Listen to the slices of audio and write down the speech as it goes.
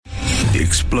The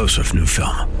explosive new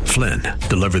film, Flynn,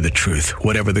 deliver the truth,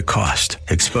 whatever the cost,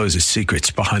 exposes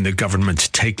secrets behind the government's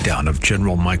takedown of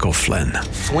General Michael Flynn.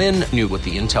 Flynn knew what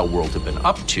the intel world had been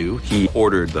up to. He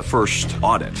ordered the first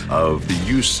audit of the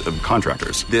use of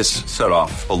contractors. This set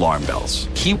off alarm bells.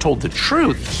 He told the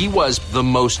truth. He was the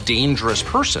most dangerous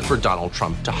person for Donald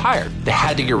Trump to hire. They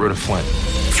had to get rid of Flynn.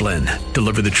 Flynn,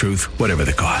 deliver the truth, whatever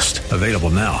the cost. Available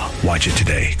now. Watch it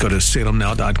today. Go to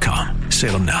salemnow.com.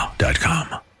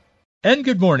 salemnow.com. And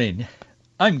good morning.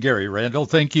 I'm Gary Randall.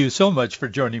 Thank you so much for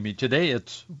joining me today.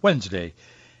 It's Wednesday,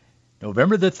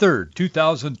 November the 3rd,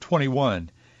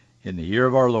 2021, in the year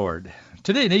of our Lord.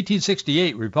 Today in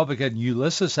 1868, Republican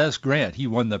Ulysses S. Grant, he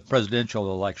won the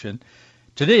presidential election.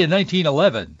 Today in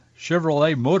 1911,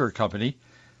 Chevrolet Motor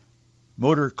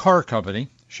Car Company,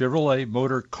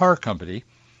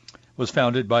 was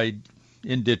founded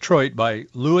in Detroit by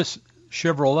Louis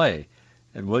Chevrolet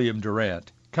and William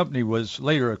Durant. Company was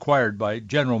later acquired by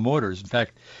General Motors. In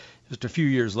fact, just a few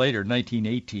years later,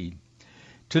 1918.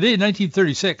 Today in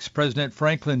 1936, President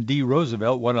Franklin D.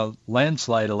 Roosevelt won a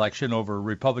landslide election over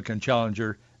Republican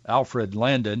challenger Alf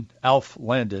Landon.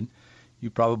 You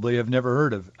probably have never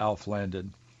heard of Alf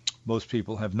Landon. Most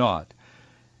people have not.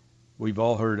 We've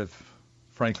all heard of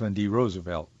Franklin D.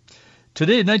 Roosevelt.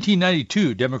 Today in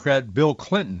 1992, Democrat Bill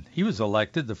Clinton, he was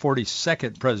elected the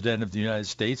 42nd President of the United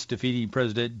States, defeating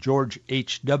President George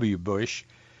H.W. Bush.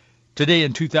 Today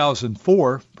in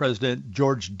 2004, President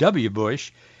George W.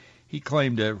 Bush, he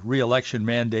claimed a re-election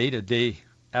mandate a day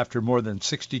after more than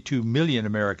 62 million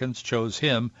Americans chose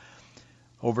him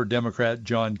over Democrat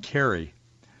John Kerry.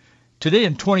 Today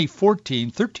in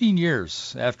 2014, 13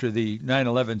 years after the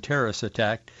 9/11 terrorist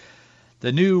attack,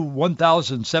 the new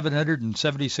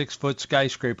 1,776-foot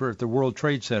skyscraper at the World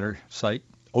Trade Center site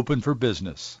opened for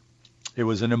business. It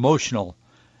was an emotional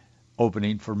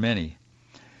opening for many,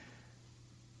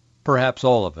 perhaps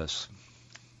all of us.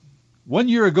 1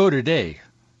 year ago today,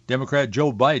 Democrat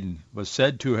Joe Biden was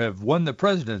said to have won the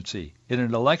presidency in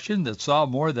an election that saw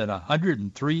more than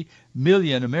 103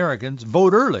 million Americans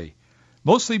vote early,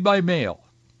 mostly by mail.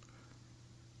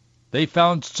 They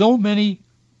found so many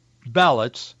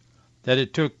ballots that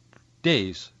it took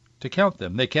days to count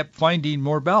them. They kept finding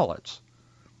more ballots.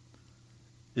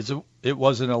 It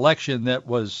was an election that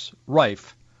was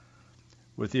rife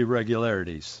with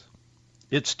irregularities.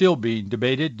 It's still being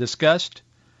debated, discussed,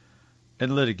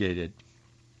 and litigated.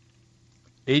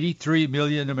 83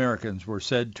 million Americans were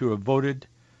said to have voted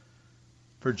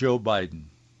for Joe Biden.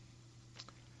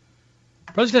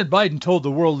 President Biden told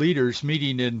the world leaders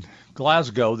meeting in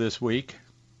Glasgow this week,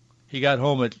 he got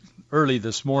home early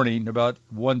this morning, about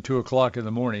 2 o'clock in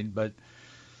the morning, but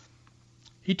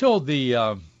he told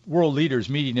the world leaders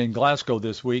meeting in Glasgow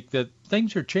this week that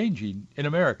things are changing in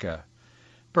America.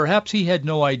 Perhaps he had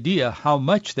no idea how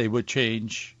much they would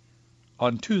change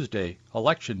on Tuesday,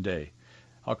 Election Day.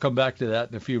 I'll come back to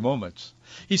that in a few moments.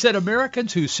 He said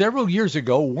Americans who several years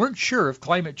ago weren't sure if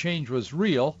climate change was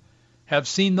real have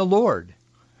seen the Lord.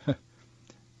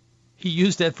 He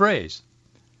used that phrase.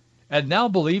 And now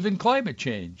believe in climate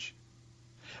change.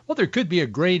 Well, there could be a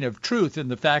grain of truth in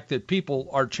the fact that people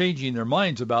are changing their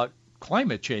minds about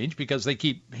climate change because they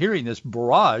keep hearing this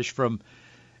barrage from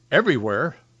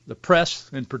everywhere, the press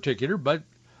in particular, but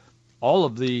all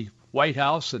of the White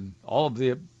House and all of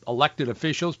the elected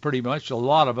officials, pretty much, a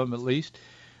lot of them at least,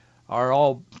 are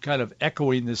all kind of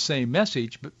echoing the same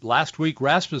message. But last week,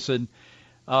 Rasmussen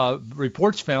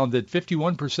reports found that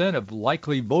 51% of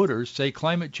likely voters say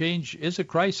climate change is a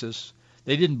crisis.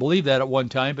 They didn't believe that at one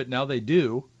time, but now they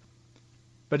do.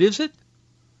 But is it?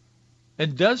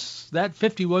 And does that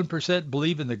 51%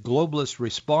 believe in the globalist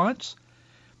response?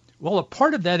 Well, a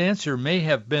part of that answer may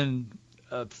have been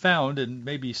found and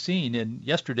maybe seen in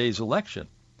yesterday's election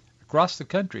across the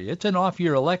country. It's an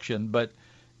off-year election, but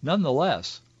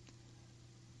nonetheless,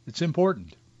 it's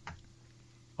important.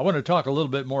 I want to talk a little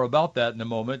bit more about that in a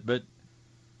moment, but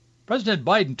President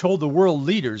Biden told the world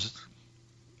leaders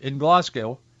in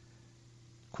Glasgow,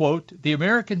 quote, the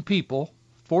American people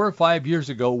 4 or 5 years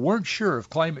ago weren't sure of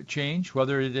climate change,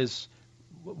 whether it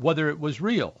was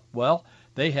real. Well,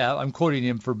 they have, I'm quoting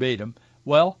him verbatim,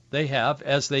 well, they have,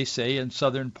 as they say in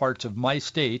southern parts of my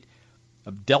state,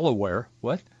 of Delaware,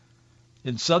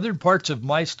 in southern parts of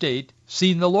my state,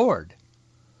 seen the Lord.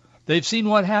 They've seen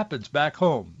what happens back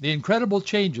home, the incredible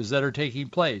changes that are taking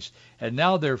place, and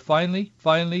now they're finally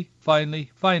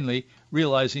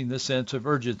realizing the sense of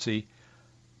urgency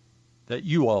that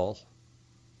you all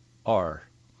are.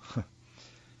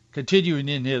 Continuing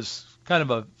in his kind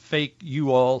of a fake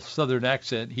you all southern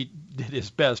accent, he did his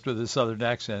best with his southern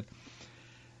accent.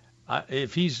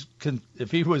 If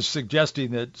he was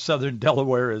suggesting that Southern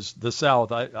Delaware is the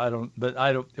South, I don't,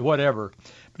 whatever.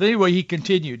 But anyway, he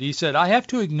continued. He said, I have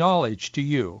to acknowledge to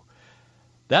you,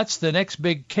 that's the next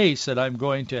big case that I'm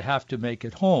going to have to make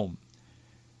at home.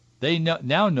 They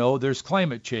now know there's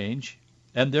climate change,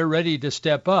 and they're ready to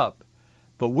step up.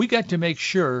 But we got to make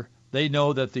sure they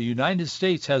know that the United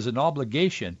States has an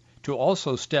obligation to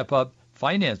also step up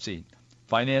financing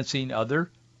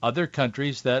other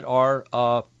countries that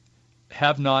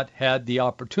have not had the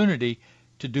opportunity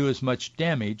to do as much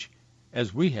damage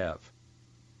as we have,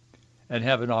 and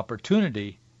have an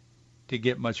opportunity to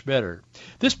get much better.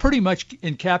 This pretty much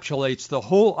encapsulates the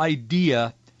whole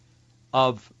idea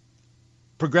of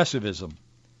progressivism.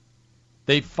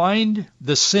 They find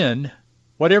the sin,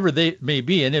 whatever they may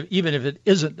be, and even if it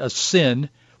isn't a sin,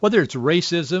 whether it's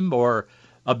racism or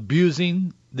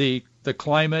abusing the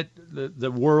climate,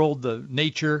 the world, the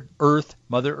nature, Earth,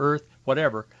 Mother Earth,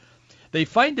 whatever, they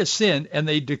find a sin and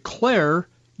they declare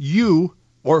you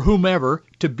or whomever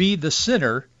to be the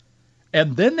sinner,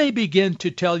 and then they begin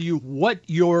to tell you what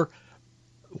your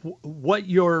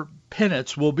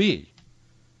penance will be.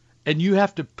 And you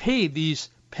have to pay these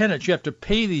penance, you have to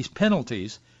pay these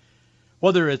penalties,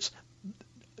 whether it's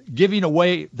giving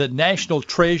away the national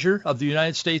treasure of the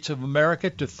United States of America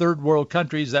to third world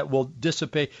countries that will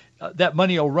dissipate. That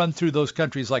money will run through those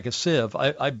countries like a sieve.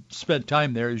 I've spent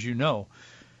time there, as you know,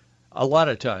 a lot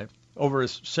of time, over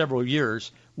several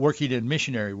years, working in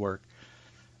missionary work.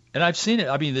 And I've seen it.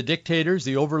 I mean, the dictators,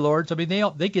 the overlords, I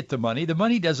mean, they get the money. The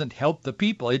money doesn't help the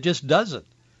people. It just doesn't.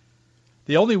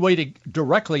 The only way to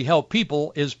directly help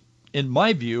people is, in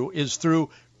my view, is through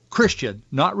Christian,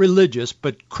 not religious,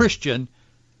 but Christian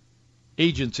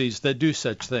agencies that do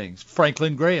such things.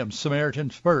 Franklin Graham,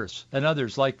 Samaritan's Purse, and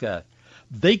others like that.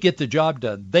 They get the job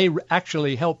done. They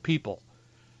actually help people.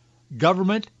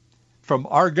 Government, from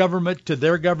our government to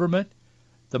their government,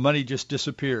 the money just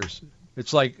disappears.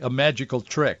 It's like a magical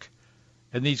trick.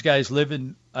 And these guys live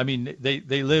in, I mean,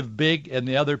 they live big, and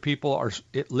the other people are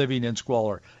living in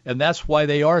squalor. And that's why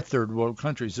they are third world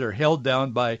countries. They're held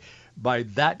down by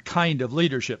that kind of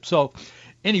leadership. So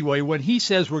anyway, when he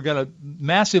says we're going to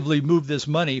massively move this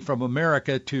money from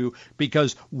America to,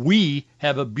 because we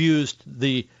have abused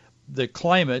the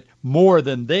climate more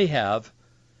than they have,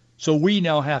 so we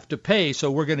now have to pay,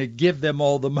 so we're going to give them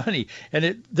all the money.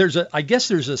 And I guess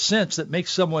there's a sense that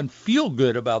makes someone feel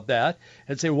good about that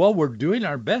and say, well, we're doing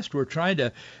our best. We're trying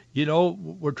to,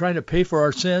 we're trying to pay for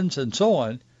our sins and so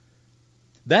on.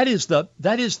 That is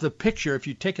the picture. If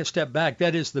you take a step back,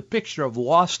 that is the picture of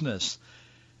lostness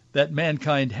that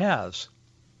mankind has.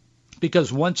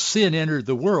 Because once sin entered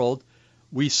the world,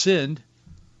 we sinned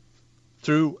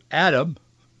through Adam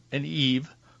and Eve,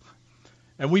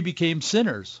 and we became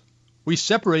sinners. We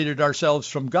separated ourselves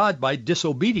from God by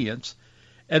disobedience.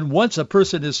 And once a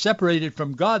person is separated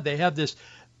from God, they have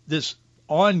this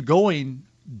ongoing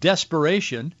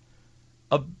desperation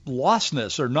of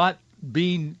lostness, or not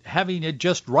having it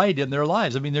just right in their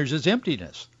lives. I mean, there's this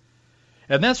emptiness.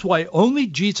 And that's why only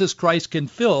Jesus Christ can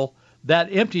fill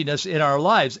that emptiness in our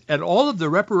lives. And all of the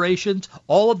reparations,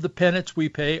 all of the penance we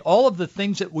pay, all of the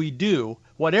things that we do,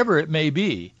 whatever it may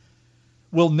be,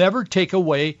 will never take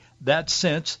away that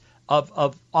sense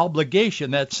of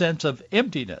obligation, that sense of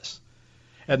emptiness.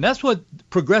 And that's what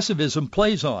progressivism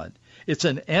plays on. It's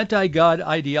an anti-God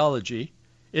ideology.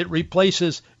 It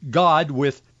replaces God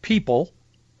with people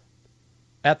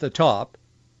at the top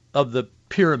of the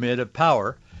pyramid of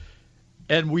power.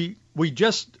 And we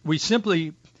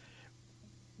simply,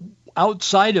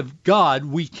 outside of God,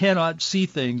 we cannot see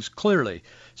things clearly.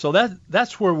 So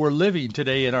that's where we're living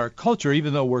today in our culture,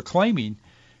 even though we're claiming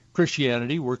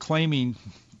Christianity, we're claiming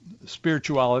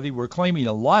spirituality, we're claiming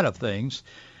a lot of things,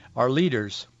 our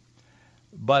leaders.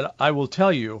 But I will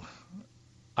tell you,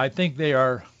 I think they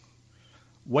are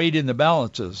weighed in the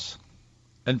balances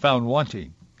and found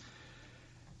wanting.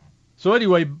 So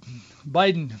anyway,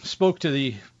 Biden spoke to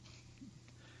the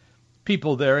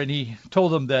people there, and he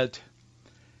told them that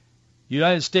the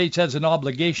United States has an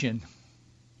obligation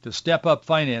to step up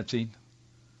financing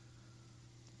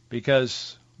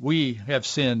because we have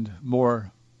sinned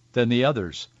more than the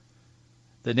others.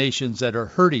 The nations that are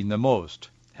hurting the most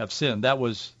have sinned. That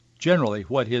was generally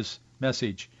what his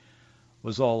message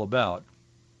was all about.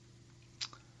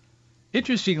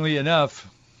 Interestingly enough,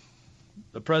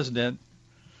 the president,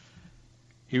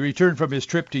 he returned from his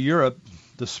trip to Europe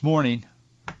this morning.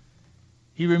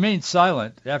 He remained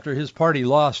silent after his party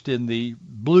lost in the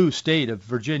blue state of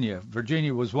Virginia.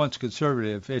 Virginia was once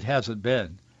conservative. It hasn't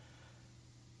been.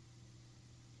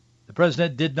 The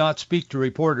president did not speak to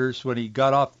reporters when he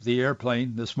got off the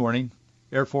airplane this morning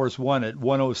Air Force One at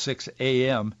 1:06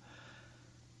 a.m.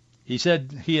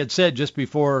 He had said just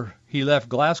before he left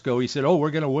Glasgow, he said, "Oh,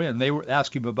 we're going to win." They were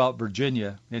asking him about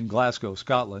Virginia in Glasgow,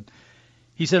 Scotland.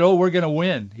 He said, "Oh, we're going to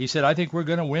win." He said, "I think we're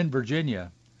going to win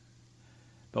Virginia."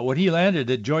 But when he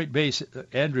landed at Joint Base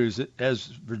Andrews as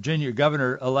Virginia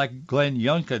Governor-elect Glenn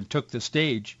Youngkin took the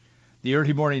stage the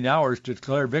early morning hours to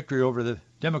declare victory over the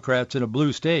Democrats in a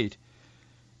blue state,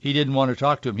 he didn't want to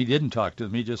talk to him. He didn't talk to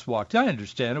him. He just walked. I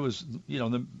understand. It was,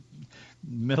 the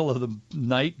middle of the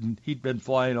night, and he'd been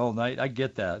flying all night. I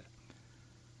get that.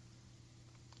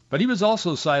 But he was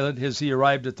also silent as he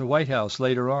arrived at the White House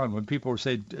later on when people were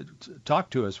saying, "Talk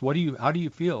to us. How do you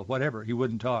feel?" Whatever. He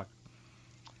wouldn't talk.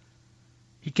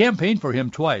 He campaigned for him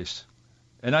twice,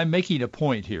 and I'm making a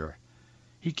point here.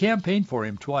 He campaigned for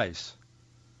him twice.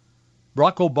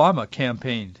 Barack Obama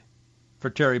campaigned for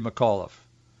Terry McAuliffe,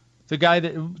 the guy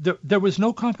that there was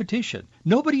no competition.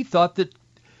 Nobody thought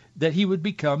that he would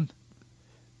become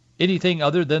anything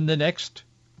other than the next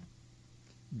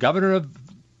governor of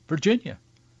Virginia.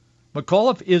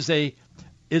 McAuliffe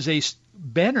is a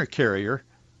banner carrier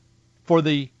for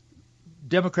the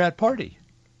Democrat Party.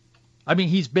 I mean,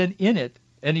 he's been in it,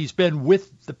 and he's been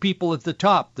with the people at the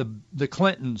top, the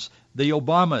Clintons, the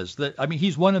Obamas.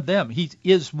 He's one of them. He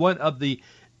is one of the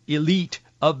elite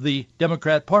of the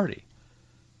Democrat Party.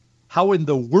 How in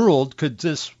the world could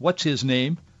this, what's his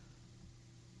name,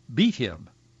 beat him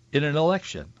in an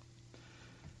election?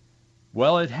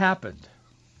 Well, it happened.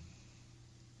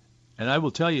 And I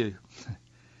will tell you,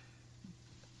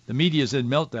 the media's in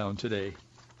meltdown today.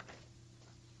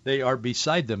 They are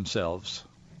beside themselves.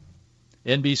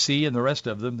 NBC and the rest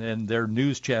of them, and their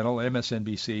news channel,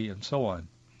 MSNBC, and so on.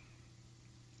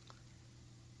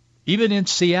 Even in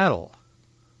Seattle,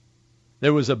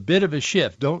 there was a bit of a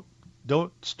shift. Don't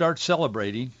start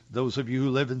celebrating. Those of you who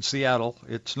live in Seattle,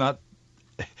 it's not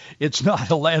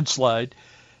a landslide,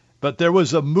 but there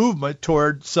was a movement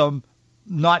toward some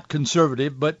not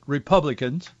conservative but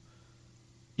Republicans,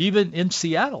 even in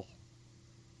Seattle.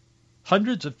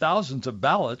 Hundreds of thousands of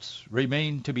ballots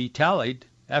remain to be tallied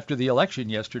after the election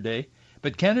yesterday,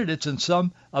 but candidates in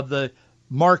some of the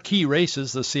marquee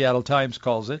races, the Seattle Times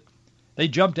calls it, they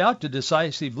jumped out to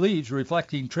decisive leads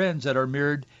reflecting trends that are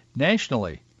mirrored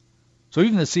nationally. So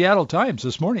even the Seattle Times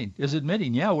this morning is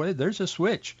admitting, well, there's a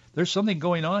switch. There's something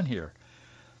going on here.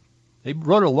 They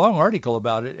wrote a long article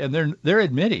about it, and they're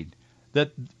admitting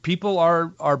that people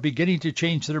are beginning to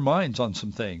change their minds on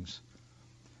some things.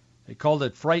 They called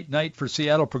it Fright Night for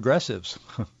Seattle progressives.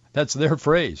 That's their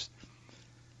phrase.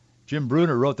 Jim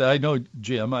Bruner wrote that. I know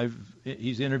Jim.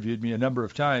 He's interviewed me a number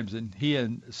of times, and he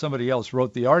and somebody else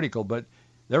wrote the article, but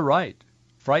they're right.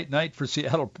 Fright Night for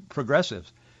Seattle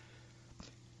progressives.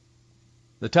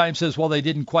 The Times says, while they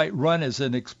didn't quite run as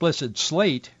an explicit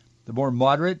slate, the more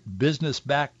moderate,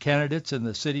 business-backed candidates in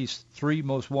the city's three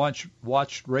most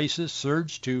watched races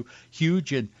surged to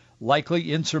huge and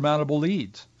likely insurmountable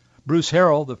leads. Bruce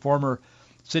Harrell, the former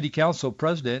city council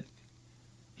president,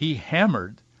 he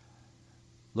hammered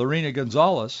Lorena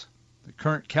Gonzalez, the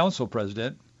current council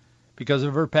president, because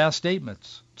of her past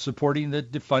statements, supporting the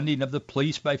defunding of the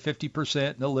police by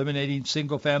 50% and eliminating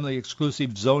single-family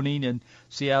exclusive zoning in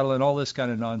Seattle and all this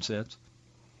kind of nonsense.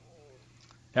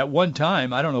 At one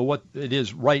time, I don't know what it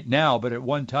is right now, but at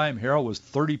one time, Harrell was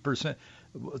 30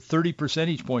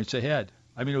 percentage points ahead.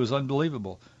 I mean, it was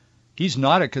unbelievable. He's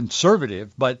not a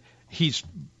conservative, but he's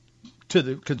to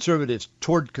the conservatives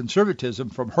toward conservatism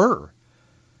from her.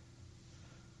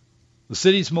 The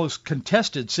city's most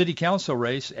contested city council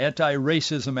race,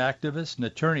 anti-racism activist and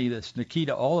attorney, that's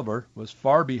Nikita Oliver, was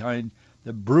far behind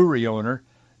the brewery owner,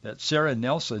 that Sarah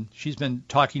Nelson. She's been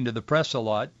talking to the press a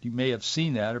lot. You may have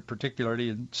seen that, particularly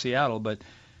in Seattle, but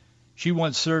she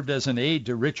once served as an aide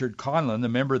to Richard Conlon, the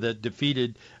member that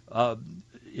defeated,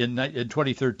 in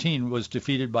 2013, was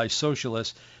defeated by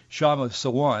socialist Shama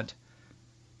Sawant.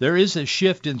 There is a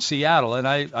shift in Seattle, and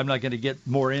I'm not going to get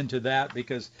more into that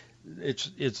because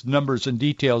it's numbers and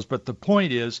details, but the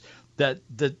point is that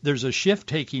there's a shift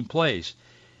taking place.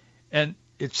 And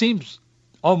it seems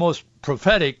almost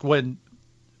prophetic when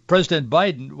President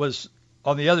Biden was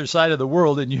on the other side of the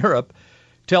world in Europe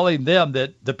telling them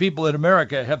that the people in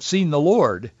America have seen the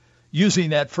Lord,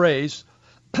 using that phrase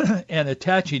and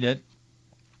attaching it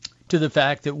to the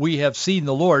fact that we have seen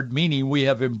the Lord, meaning we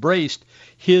have embraced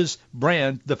his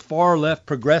brand, the far left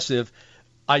progressive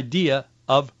idea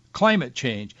of climate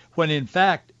change, when in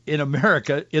fact in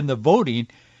America, in the voting,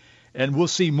 and we'll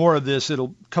see more of this,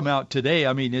 it'll come out today.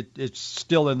 I mean, it's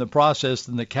still in the process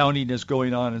and the counting is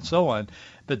going on and so on,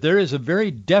 but there is a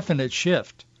very definite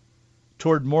shift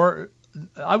toward more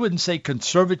I wouldn't say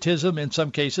conservatism in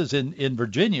some cases. In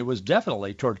Virginia was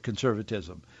definitely toward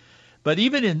conservatism. But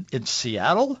even in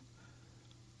Seattle,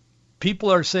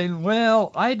 people are saying,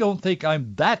 well, I don't think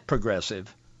I'm that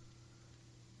progressive.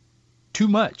 Too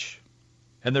much.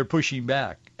 And they're pushing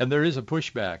back. And there is a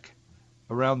pushback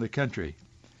around the country.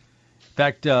 In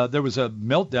fact, there was a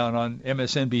meltdown on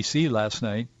MSNBC last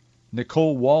night.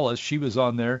 Nicole Wallace, she was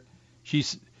on there. She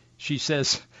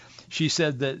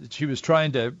said that she was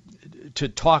trying to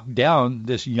talk down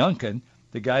this Youngkin,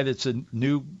 the guy that's a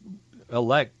new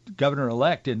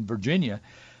governor-elect in Virginia.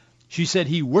 She said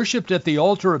he worshipped at the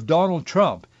altar of Donald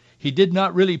Trump. He did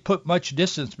not really put much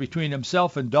distance between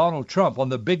himself and Donald Trump on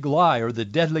the big lie or the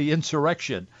deadly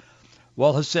insurrection.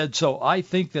 Wallace said, so I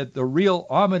think that the real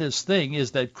ominous thing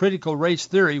is that critical race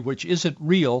theory, which isn't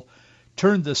real,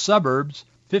 turned the suburbs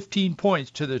 15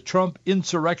 points to the Trump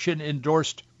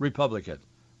insurrection-endorsed Republican.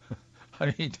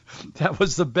 I mean, that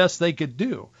was the best they could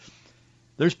do.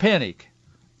 There's panic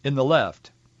in the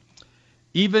left.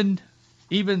 Even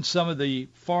some of the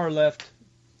far-left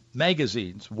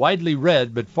magazines, widely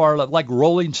read but far left, like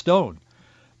Rolling Stone,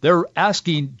 they're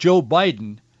asking Joe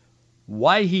Biden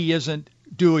why he isn't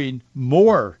doing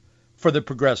more for the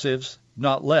progressives,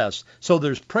 not less. So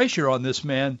there's pressure on this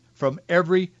man from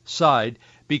every side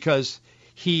because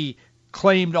he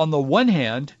claimed on the one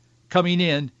hand coming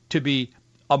in to be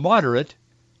a moderate,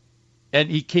 and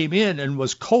he came in and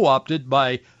was co-opted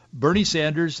by Bernie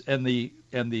Sanders and the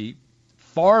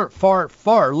far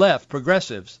left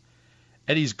progressives,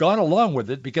 and he's gone along with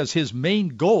it because his main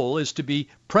goal is to be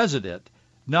president,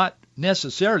 not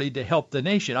necessarily to help the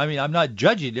nation. I mean, I'm not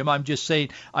judging him. I'm just saying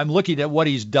I'm looking at what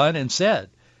he's done and said.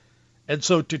 And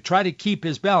so to try to keep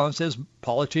his balance, as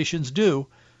politicians do,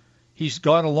 he's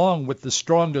gone along with the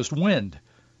strongest wind,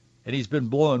 and he's been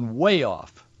blown way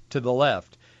off to the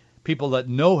left. People that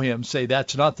know him say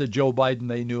that's not the Joe Biden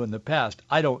they knew in the past.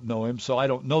 I don't know him, so I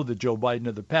don't know the Joe Biden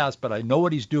of the past, but I know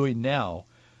what he's doing now,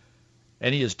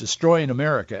 and he is destroying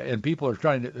America, and people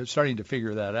are starting to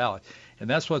figure that out. And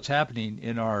that's what's happening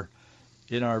in our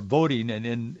voting and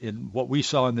in what we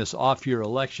saw in this off-year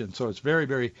election. So it's very,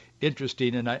 very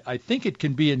interesting, and I think it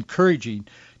can be encouraging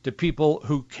to people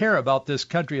who care about this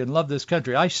country and love this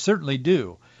country. I certainly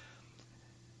do.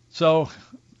 So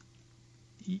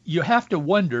you have to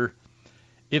wonder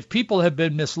if people have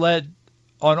been misled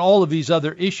on all of these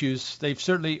other issues. They've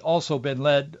certainly also been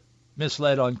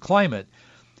misled on climate.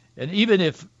 And even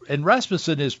if, and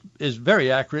Rasmussen is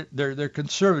very accurate, they're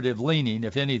conservative leaning,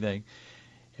 if anything.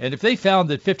 And if they found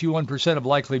that 51% of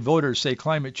likely voters say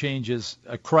climate change is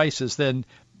a crisis, then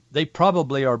they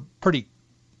probably are pretty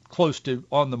close to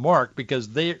on the mark because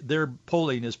their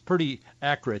polling is pretty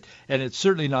accurate, and it's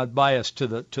certainly not biased to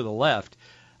the left.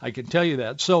 I can tell you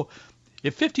that. So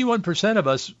if 51% of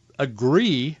us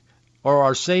agree or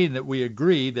are saying that we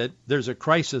agree that there's a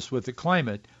crisis with the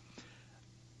climate,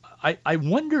 I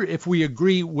wonder if we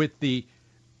agree with the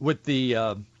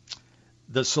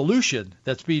solution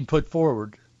that's being put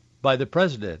forward by the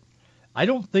president. I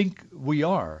don't think we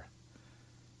are.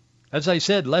 As I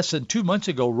said, less than 2 months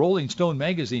ago, Rolling Stone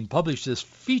magazine published this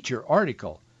feature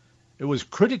article. It was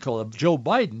critical of Joe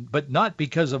Biden, but not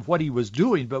because of what he was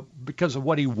doing, but because of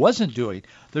what he wasn't doing.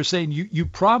 They're saying you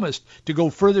promised to go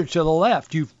further to the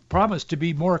left. You promised to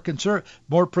be more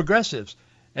progressives,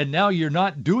 and now you're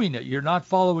not doing it. You're not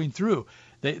following through.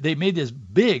 They made this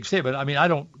big statement. I mean, I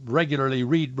don't regularly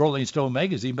read Rolling Stone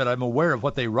magazine, but I'm aware of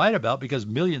what they write about because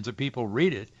millions of people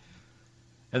read it.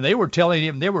 And they were telling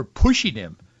him, they were pushing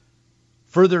him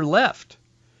further left.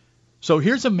 So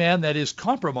here's a man that is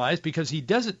compromised because he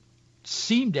doesn't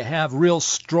seem to have real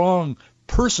strong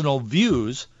personal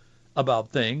views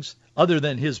about things other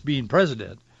than his being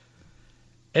president.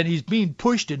 And he's being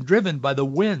pushed and driven by the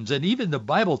winds. And even the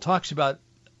Bible talks about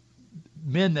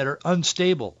men that are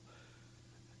unstable,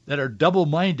 that are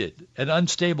double-minded and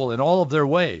unstable in all of their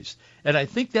ways. And I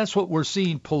think that's what we're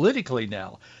seeing politically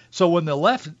now. So when the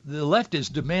left is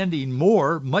demanding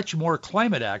much more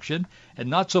climate action and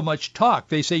not so much talk,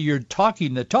 they say you're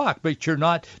talking the talk, but you're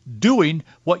not doing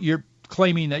what you're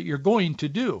claiming that you're going to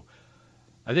do.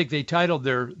 I think they titled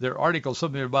their article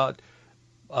something about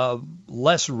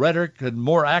less rhetoric and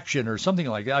more action or something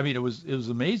like that. I mean, it was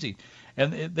amazing.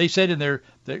 And they said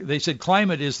they said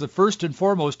climate is the first and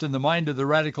foremost in the mind of the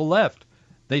radical left.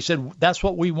 They said that's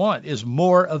what we want is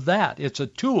more of that. It's a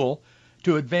tool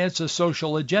to advance a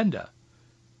social agenda.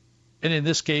 And in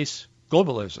this case,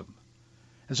 globalism.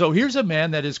 And so here's a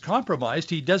man that is compromised.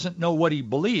 He doesn't know what he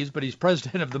believes, but he's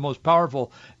president of the most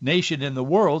powerful nation in the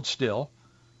world still.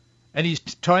 And he's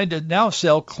trying to now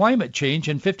sell climate change,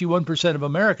 and 51% of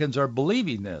Americans are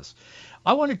believing this.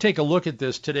 I want to take a look at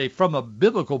this today from a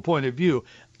biblical point of view.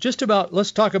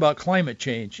 Let's talk about climate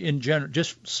change in general,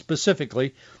 just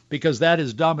specifically, because that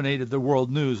has dominated the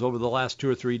world news over the last 2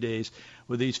 or 3 days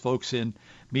with these folks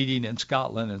meeting in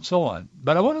Scotland and so on.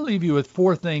 But I want to leave you with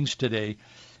 4 things today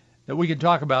that we can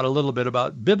talk about a little bit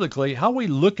about biblically, how we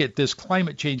look at this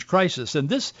climate change crisis. And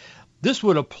this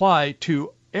would apply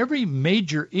to every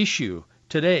major issue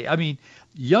today. I mean,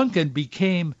 Youngkin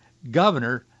became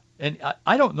governor, and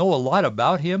I don't know a lot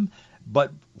about him,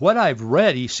 but what I've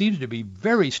read, he seems to be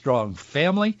very strong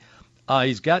family.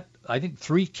 He's got, I think,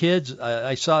 3 kids.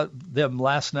 I saw them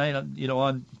last night,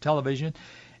 on television.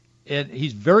 And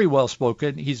he's very well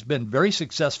spoken. He's been very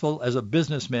successful as a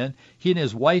businessman. He and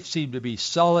his wife seem to be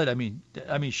solid. I mean,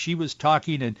 she was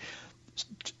talking, and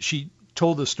she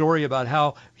told the story about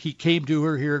how he came to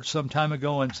her here some time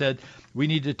ago and said, we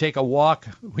need to take a walk.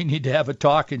 We need to have a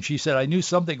talk. And she said, I knew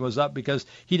something was up because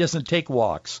he doesn't take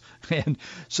walks. And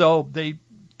so they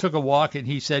took a walk, and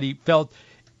he said he felt,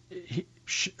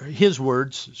 his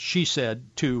words, she said,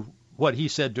 to what he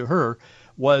said to her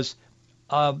was,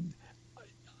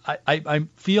 I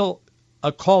feel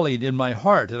a calling in my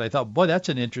heart. And I thought, boy, that's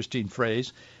an interesting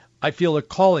phrase. I feel a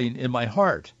calling in my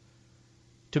heart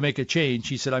to make a change.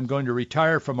 He said, I'm going to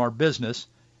retire from our business.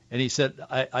 And he said,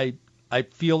 I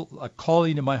feel a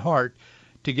calling in my heart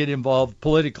to get involved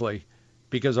politically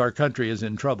because our country is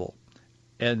in trouble,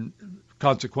 and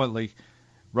consequently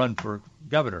run for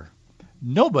governor.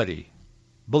 Nobody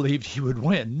believed he would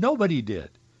win. Nobody did.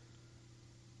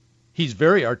 He's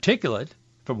very articulate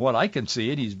from what I can see,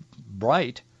 and he's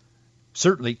bright,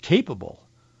 certainly capable,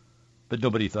 but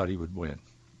nobody thought he would win.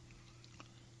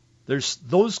 There's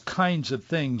those kinds of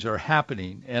things are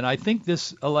happening, and I think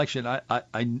this election,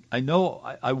 I know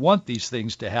I want these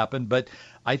things to happen, but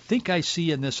I think I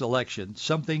see in this election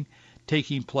something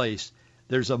taking place.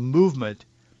 There's a movement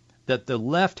that the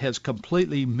left has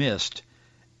completely missed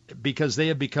because they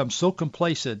have become so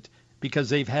complacent because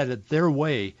they've had it their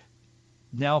way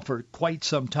now for quite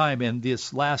some time, and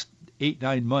this last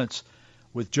 8-9 months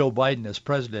with Joe Biden as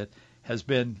president has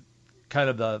been kind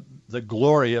of the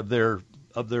glory of their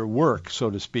work, so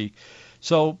to speak.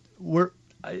 So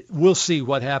we'll see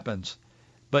what happens.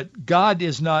 But God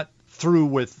is not through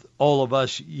with all of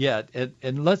us yet, and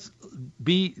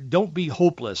don't be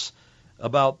hopeless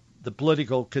about the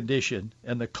political condition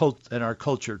and our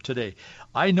culture today.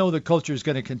 I know the culture is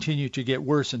going to continue to get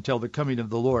worse until the coming of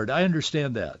the Lord. I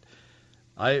understand that.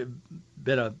 I've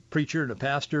been a preacher and a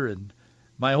pastor and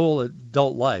my whole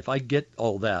adult life. I get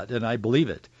all that, and I believe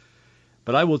it.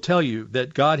 But I will tell you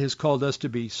that God has called us to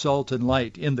be salt and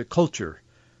light in the culture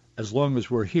as long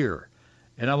as we're here.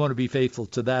 And I want to be faithful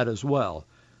to that as well.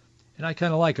 And I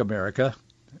kind of like America,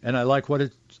 and I like what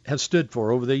it has stood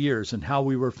for over the years and how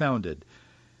we were founded.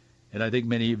 And I think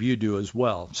many of you do as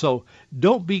well. So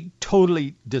don't be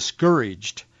totally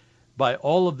discouraged by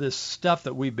all of this stuff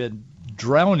that we've been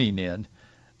drowning in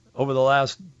over the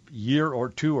last year or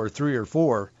 2 or 3 or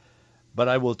 4. But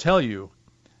I will tell you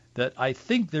that I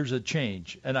think there's a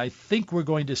change, and I think we're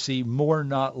going to see more,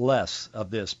 not less, of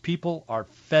this. People are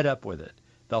fed up with it.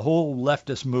 The whole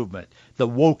leftist movement, the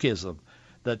wokeism,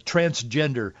 the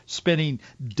transgender, spending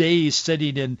days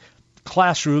sitting in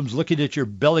classrooms looking at your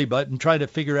belly button trying to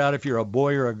figure out if you're a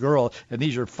boy or a girl, and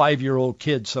these are 5-year-old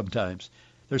kids sometimes.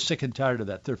 They're sick and tired of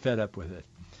that. They're fed up with it.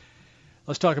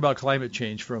 Let's talk about climate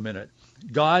change for a minute.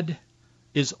 God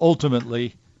is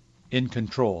ultimately in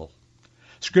control.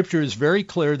 Scripture is very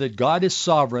clear that God is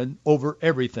sovereign over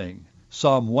everything.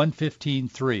 Psalm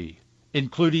 115:3,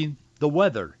 including the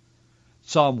weather.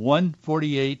 Psalm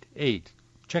 148:8.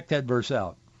 Check that verse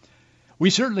out.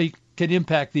 We certainly can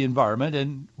impact the environment,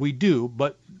 and we do,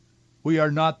 but we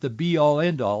are not the be-all,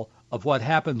 end-all of what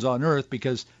happens on earth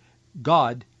because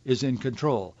God is in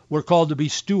control. We're called to be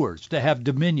stewards, to have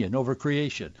dominion over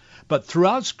creation. But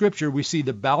throughout Scripture, we see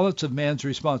the balance of man's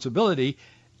responsibility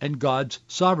and God's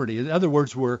sovereignty. In other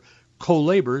words, we're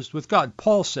co-laborers with God.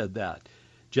 Paul said that.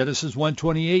 Genesis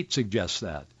 1:28 suggests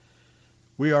that.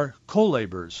 We are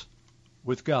co-laborers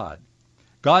with God.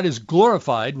 God is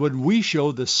glorified when we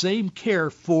show the same care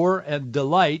for and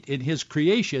delight in his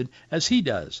creation as he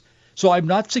does. So I'm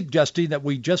not suggesting that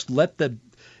we just let the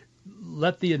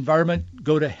environment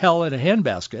go to hell in a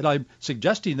handbasket. I'm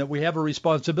suggesting that we have a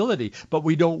responsibility, but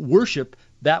we don't worship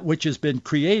that which has been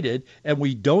created, and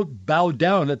we don't bow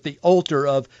down at the altar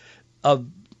of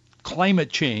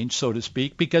climate change, so to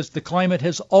speak, because the climate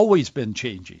has always been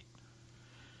changing.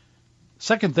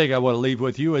 Second thing I want to leave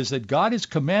with you is that God has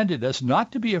commanded us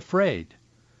not to be afraid.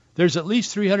 There's at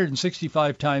least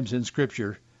 365 times in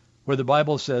Scripture where the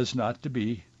Bible says not to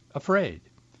be afraid.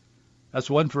 That's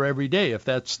one for every day, if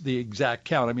that's the exact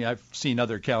count. I mean, I've seen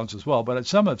other counts as well, but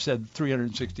some have said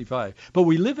 365. But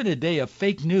we live in a day of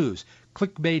fake news,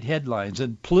 clickbait headlines,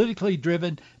 and politically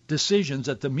driven decisions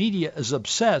that the media is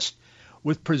obsessed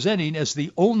with presenting as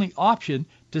the only option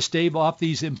to stave off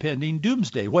these impending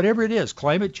doomsday. Whatever it is,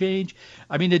 climate change,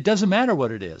 I mean, it doesn't matter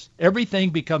what it is. Everything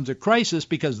becomes a crisis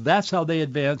because that's how they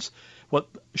advance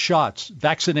shots,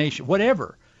 vaccination,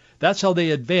 whatever. That's how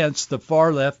they advance the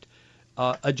far left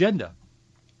agenda.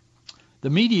 The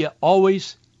media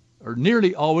always, or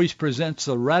nearly always, presents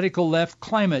the radical left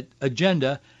climate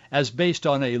agenda as based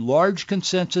on a large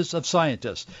consensus of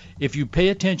scientists. If you pay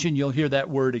attention, you'll hear that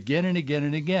word again and again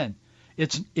and again.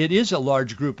 It is a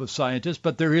large group of scientists,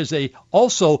 but there is a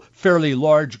also fairly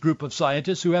large group of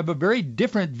scientists who have a very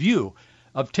different view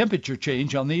of temperature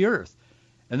change on the Earth,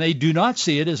 and they do not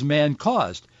see it as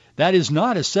man-caused. That is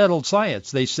not a settled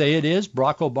science. They say it is.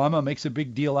 Barack Obama makes a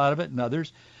big deal out of it and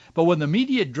others. But when the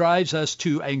media drives us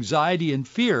to anxiety and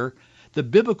fear, the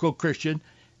biblical Christian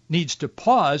needs to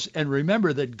pause and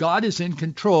remember that God is in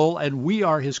control and we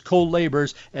are his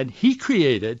co-laborers, and he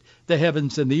created the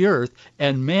heavens and the earth,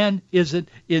 and man isn't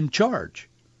in charge.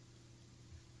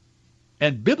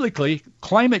 And biblically,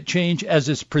 climate change as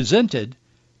it's presented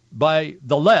by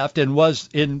the left and was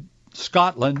in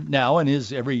Scotland now and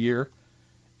is every year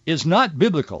is not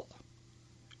biblical.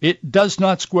 It does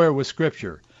not square with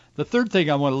Scripture. The third thing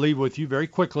I want to leave with you very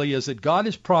quickly is that God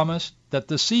has promised that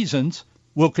the seasons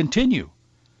will continue.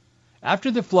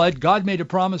 After the flood, God made a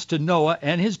promise to Noah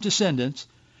and his descendants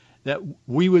that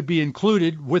we would be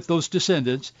included with those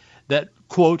descendants, that,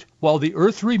 quote, while the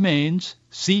earth remains,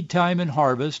 seed time and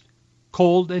harvest,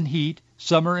 cold and heat,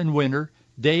 summer and winter,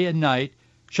 day and night,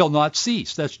 shall not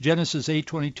cease. That's Genesis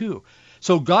 8:22.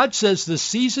 So God says the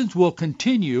seasons will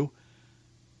continue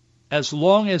as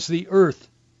long as the earth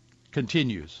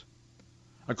continues.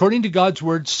 According to God's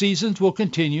word, seasons will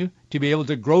continue to be able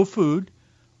to grow food.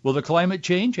 Will the climate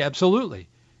change? Absolutely.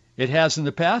 It has in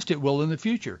the past. It will in the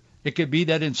future. It could be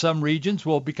that in some regions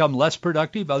we'll become less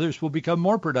productive, others will become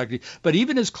more productive. But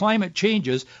even as climate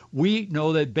changes, we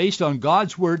know that based on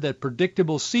God's word that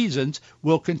predictable seasons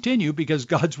will continue because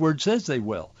God's word says they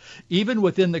will, even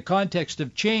within the context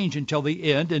of change until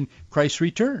the end and Christ's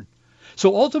return.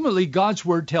 So ultimately, God's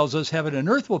word tells us heaven and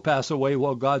earth will pass away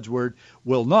while God's word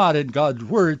will not. And God's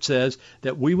word says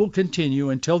that we will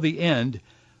continue until the end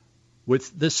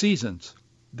with the seasons,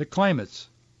 the climates,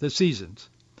 the seasons.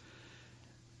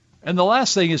 And the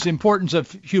last thing is the importance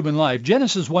of human life.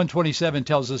 Genesis 1:27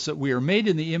 tells us that we are made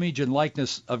in the image and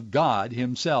likeness of God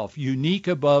himself, unique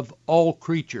above all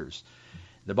creatures.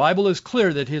 The Bible is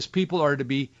clear that his people are to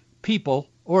be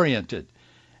people-oriented.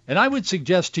 And I would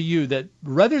suggest to you that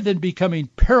rather than becoming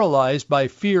paralyzed by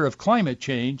fear of climate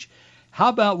change, how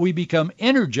about we become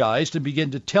energized and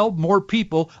begin to tell more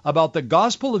people about the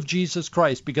gospel of Jesus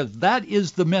Christ, because that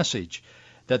is the message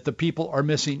that the people are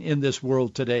missing in this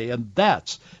world today, and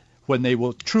that's when they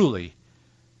will truly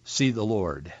see the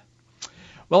Lord.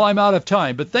 Well, I'm out of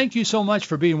time, but thank you so much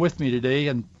for being with me today,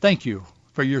 and thank you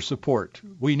for your support.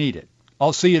 We need it.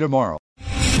 I'll see you tomorrow.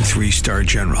 3-star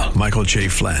General Michael J.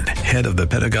 Flynn, head of the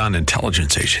Pentagon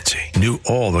Intelligence Agency, knew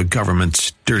all the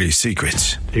government's dirty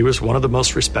secrets. He was one of the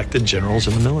most respected generals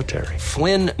in the military.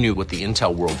 Flynn knew what the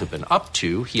intel world had been up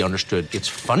to. He understood its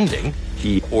funding.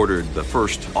 He ordered the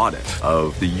first audit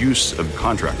of the use of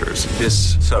contractors.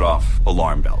 This set off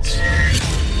alarm bells.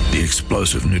 The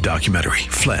explosive new documentary,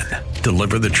 Flynn,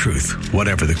 Deliver the Truth,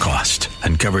 Whatever the Cost,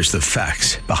 uncovers the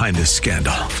facts behind this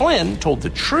scandal. Flynn told the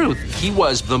truth. He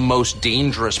was the most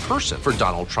dangerous person for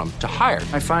Donald Trump to hire.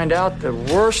 I find out the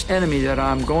worst enemy that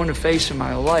I'm going to face in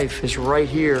my life is right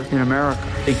here in America.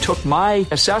 They took my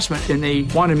assessment and they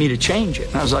wanted me to change it.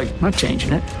 And I was like, I'm not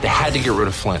changing it. They had to get rid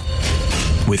of Flynn.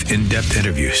 With in-depth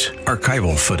interviews,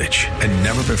 archival footage, and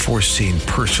never-before-seen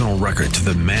personal records of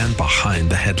the man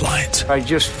behind the headlines. I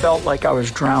just felt like I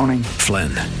was drowning. Flynn,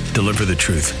 Deliver the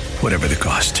Truth, Whatever the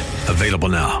Cost. Available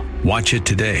now. Watch it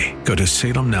today. Go to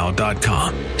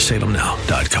salemnow.com.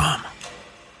 salemnow.com.